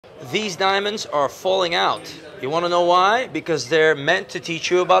these diamonds are falling out. You want to know why? Because they're meant to teach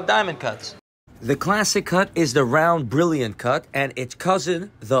you about diamond cuts. The classic cut is the round brilliant cut, and its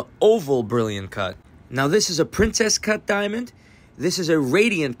cousin, the oval brilliant cut. Now this is a princess cut diamond. This is a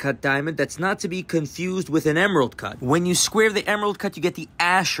radiant cut diamond that's not to be confused with an emerald cut. When you square the emerald cut, you get the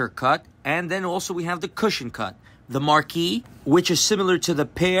Ascher cut, and then also we have the cushion cut. The Marquise, which is similar to the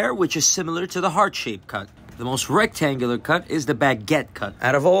pear, which is similar to the heart-shaped cut. The most rectangular cut is the baguette cut.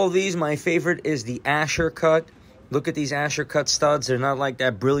 Out of all these, my favorite is the Ascher cut. Look at these Ascher cut studs. They're not like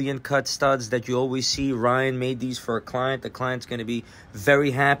that brilliant cut studs that you always see. Ryan made these for a client. The client's going to be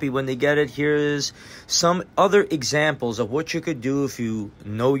very happy when they get it. Here is some other examples of what you could do if you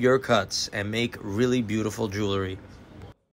know your cuts and make really beautiful jewelry.